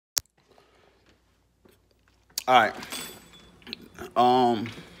All right.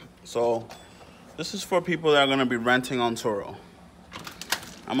 So this is for people that are gonna be renting on Turo.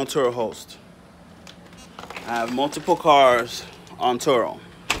 I'm a Turo host. I have multiple cars on Turo.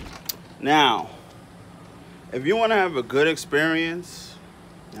 Now, if you want to have a good experience,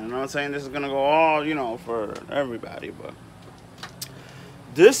 and I'm not saying this is gonna go all, for everybody, but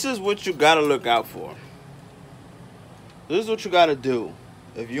this is what you gotta look out for. This is what you gotta do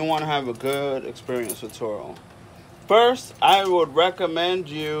if you want to have a good experience with Turo. First, I would recommend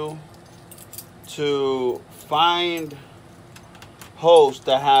you to find hosts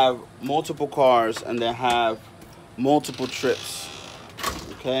that have multiple cars and that have multiple trips.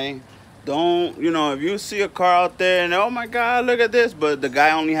 Okay? Don't, if you see a car out there and, oh my God, look at this, but the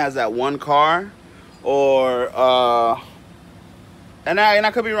guy only has that one car, or, and I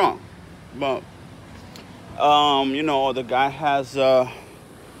could be wrong, but, the guy has,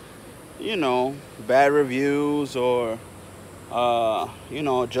 bad reviews, or,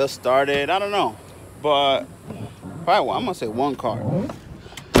 just started, I don't know, but probably, I'm gonna say one car.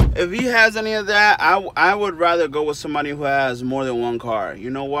 If he has any of that, I would rather go with somebody who has more than one car. You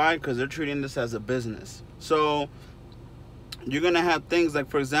know why? Because they're treating this as a business. So you're gonna have things like,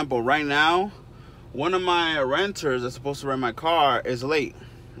 for example, right now, one of my renters that's supposed to rent my car is late,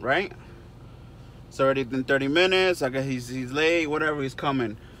 right? It's already been 30 minutes. I guess he's late, whatever, he's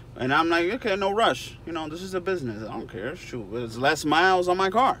coming. And I'm like, okay, no rush. This is a business. I don't care. Shoot, there's less miles on my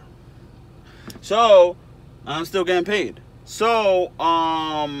car. So I'm still getting paid. So,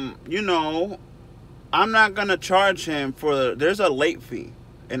 I'm not going to charge him there's a late fee.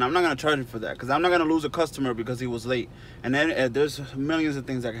 And I'm not going to charge him for that, because I'm not going to lose a customer because he was late. And then there's millions of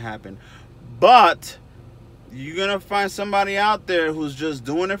things that can happen. But you're going to find somebody out there who's just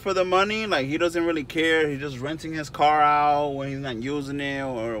doing it for the money. Like, he doesn't really care. He's just renting his car out when he's not using it,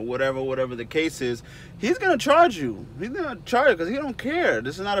 or whatever the case is. He's going to charge you. He's going to charge you because he don't care.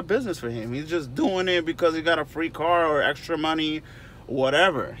 This is not a business for him. He's just doing it because he got a free car or extra money,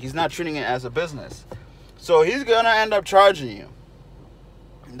 whatever. He's not treating it as a business. So he's going to end up charging you.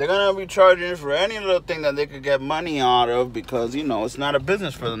 They're going to be charging you for any little thing that they could get money out of, because, it's not a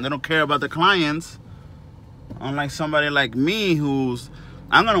business for them. They don't care about the clients. Unlike somebody like me,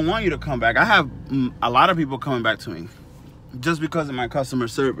 I'm going to want you to come back. I have a lot of people coming back to me just because of my customer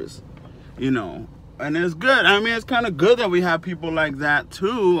service, and it's good. I mean, it's kind of good that we have people like that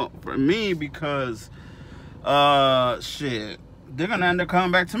too, for me, because they're going to end up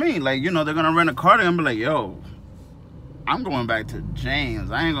coming back to me. Like, they're going to rent a car and be like, yo, I'm going back to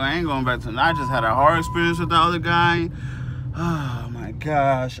James. I ain't going back to, I just had a horror experience with the other guy. Oh my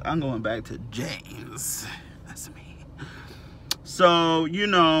gosh, I'm going back to James. That's me. So,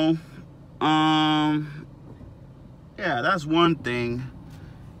 yeah, that's one thing.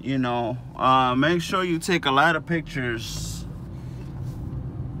 Make sure you take a lot of pictures.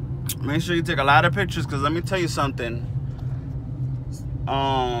 Make sure you take a lot of pictures, because let me tell you something.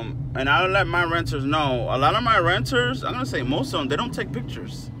 And I'll let my renters know. A lot of my renters, I'm gonna say most of them, they don't take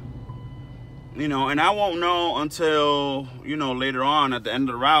pictures. And I won't know until, later on at the end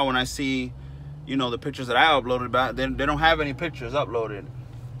of the route, when I see, the pictures that I uploaded back. They don't have any pictures uploaded.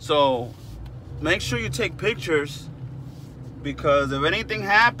 So make sure you take pictures, because if anything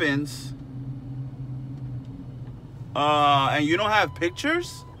happens, and you don't have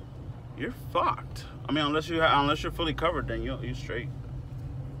pictures, you're fucked. I mean, unless you're fully covered, then you're straight.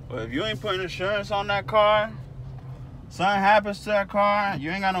 But if you ain't putting insurance on that car, something happens to that car, you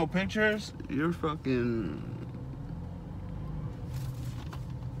ain't got no pictures, you're fucking,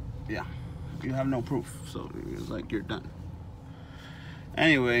 yeah, you have no proof. So it's like you're done.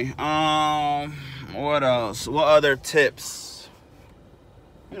 Anyway, what else? What other tips?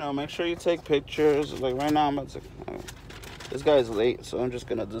 Make sure you take pictures. Like right now, this guy's late, so I'm just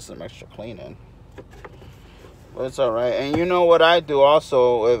gonna do some extra cleaning. But it's all right. And you know what I do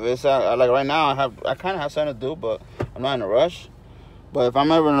also? If it's like right now, I kind of have something to do, but I'm not in a rush. But if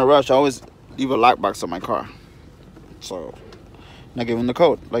I'm ever in a rush, I always leave a lockbox on my car. So I give him the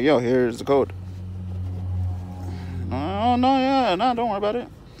code. Like, yo, here's the code. No, don't worry about it.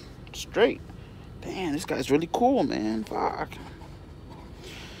 Straight. Damn, this guy's really cool, man. Fuck.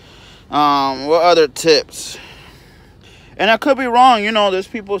 What other tips? And I could be wrong. There's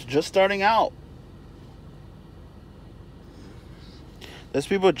people just starting out.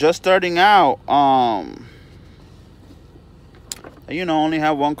 Only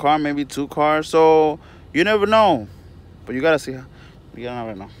have one car, maybe two cars. So you never know. But you gotta see. You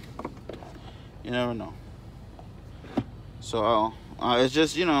never know. You never know. So it's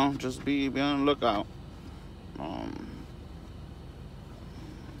just, just be on the lookout.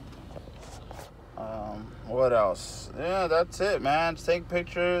 What else? Yeah, that's it, man. Take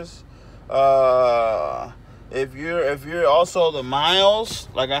pictures. If you're also the miles,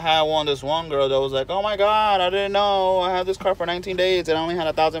 like I had this one girl that was like, oh my god, I didn't know I had this car for 19 days and I only had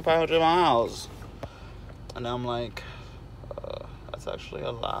 1,500 miles. And I'm like, that's actually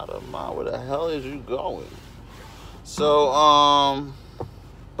a lot of miles. Where the hell is you going? So,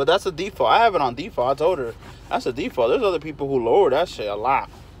 but that's a default. I have it on default. I told her that's a default. There's other people who lower that shit a lot.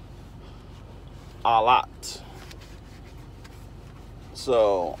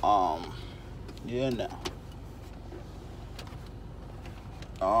 So, yeah, no.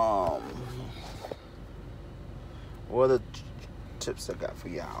 What are the tips I got for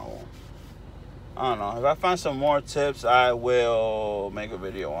y'all? I don't know. If I find some more tips, I will make a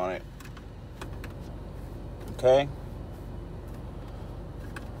video on it. Okay?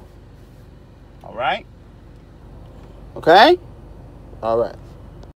 All right? Okay? All right.